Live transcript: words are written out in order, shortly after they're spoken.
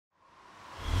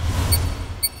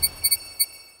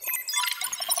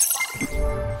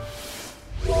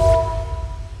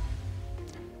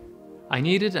I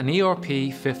needed an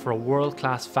ERP fit for a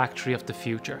world-class factory of the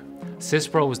future.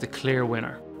 Syspro was the clear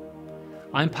winner.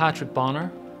 I'm Patrick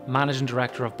Bonner, Managing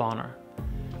Director of Bonner.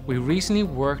 We recently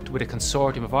worked with a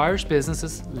consortium of Irish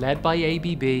businesses led by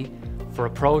ABB for a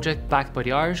project backed by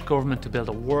the Irish government to build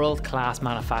a world-class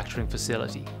manufacturing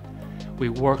facility. We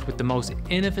worked with the most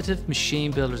innovative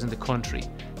machine builders in the country,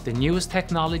 the newest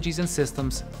technologies and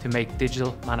systems to make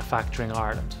digital manufacturing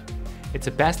Ireland. It's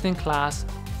a best-in-class,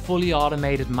 fully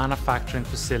automated manufacturing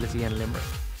facility in Limerick.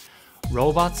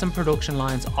 Robots and production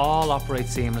lines all operate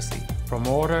seamlessly, from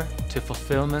order to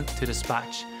fulfillment to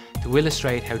dispatch, to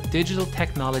illustrate how digital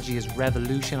technology is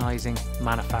revolutionizing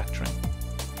manufacturing.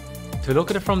 To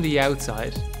look at it from the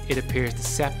outside, it appears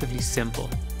deceptively simple,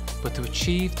 but to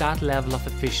achieve that level of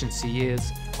efficiency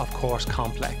is, of course,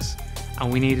 complex,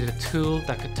 and we needed a tool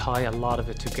that could tie a lot of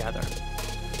it together.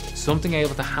 Something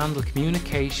able to handle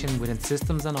communication within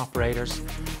systems and operators,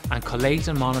 and collate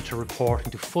and monitor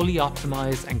reporting to fully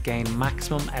optimize and gain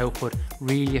maximum output,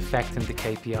 really affecting the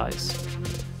KPIs.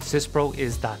 Syspro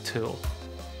is that tool.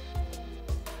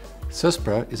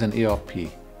 Syspro is an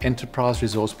ERP, enterprise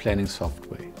resource planning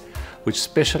software, which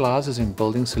specializes in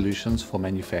building solutions for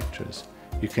manufacturers.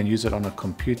 You can use it on a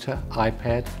computer,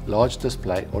 iPad, large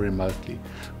display or remotely,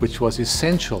 which was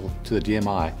essential to the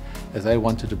DMI as they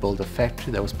wanted to build a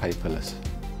factory that was paperless.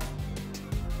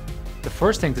 The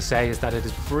first thing to say is that it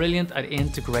is brilliant at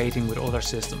integrating with other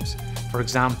systems. For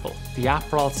example, the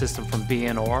Aprol system from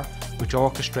B&R, which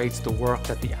orchestrates the work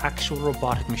that the actual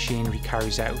robotic machinery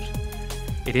carries out.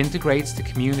 It integrates to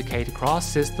communicate across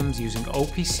systems using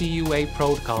OPC UA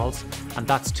protocols, and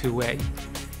that's two-way.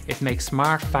 It makes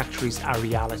smart factories a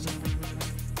reality.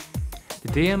 The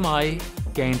DMI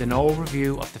gained an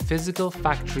overview of the physical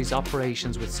factory's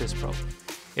operations with Syspro.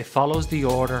 It follows the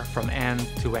order from end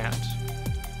to end.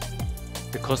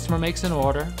 The customer makes an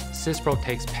order, Syspro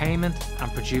takes payment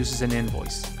and produces an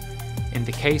invoice. In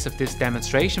the case of this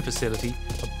demonstration facility,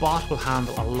 a bot will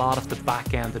handle a lot of the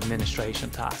back-end administration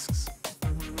tasks.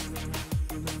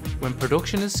 When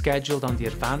production is scheduled on the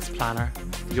advanced planner,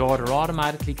 the order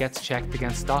automatically gets checked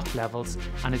against stock levels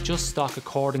and adjusts stock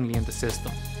accordingly in the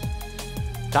system.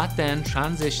 That then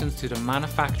transitions to the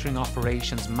manufacturing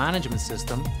operations management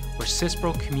system, where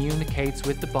Syspro communicates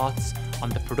with the bots on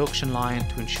the production line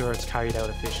to ensure it's carried out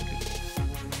efficiently.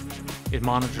 It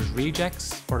monitors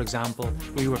rejects. For example,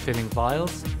 we were filling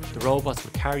vials, the robots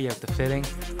would carry out the filling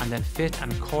and then fit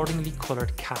an accordingly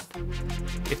coloured cap.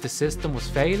 If the system was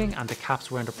failing and the caps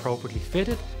weren't appropriately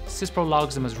fitted, Syspro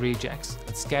logs them as rejects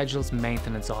and schedules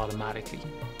maintenance automatically.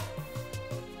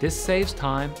 This saves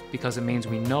time because it means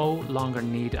we no longer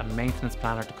need a maintenance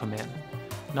planner to come in.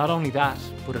 Not only that,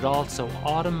 but it also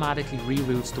automatically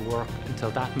reroutes the work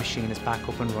until that machine is back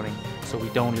up and running, so we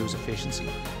don't lose efficiency.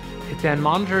 It then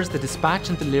monitors the dispatch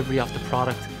and delivery of the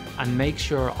product and makes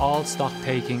sure all stock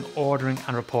taking, ordering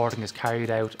and reporting is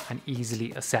carried out and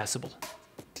easily accessible.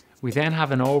 We then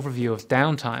have an overview of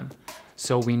downtime,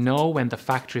 so we know when the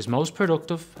factory is most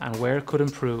productive and where it could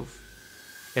improve.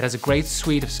 It has a great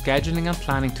suite of scheduling and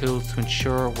planning tools to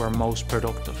ensure we're most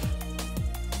productive.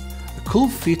 A cool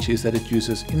feature is that it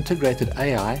uses integrated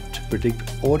AI to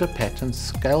predict order patterns,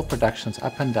 scale productions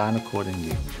up and down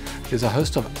accordingly. There's a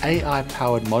host of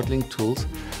AI-powered modeling tools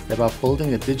that, by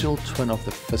building a digital twin of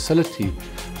the facility,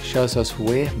 shows us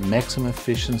where maximum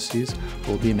efficiencies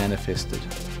will be manifested.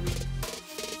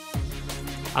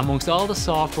 Amongst all the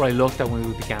software I looked at when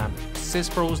we began,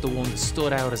 Syspro was the one that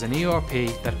stood out as an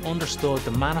ERP that understood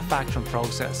the manufacturing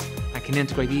process and can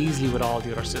integrate easily with all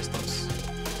the other systems.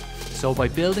 So by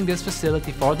building this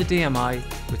facility for the DMI,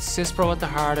 with Syspro at the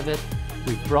heart of it,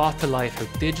 we've brought to life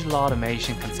how digital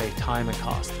automation can save time and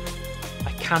cost.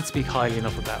 I can't speak highly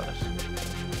enough about it.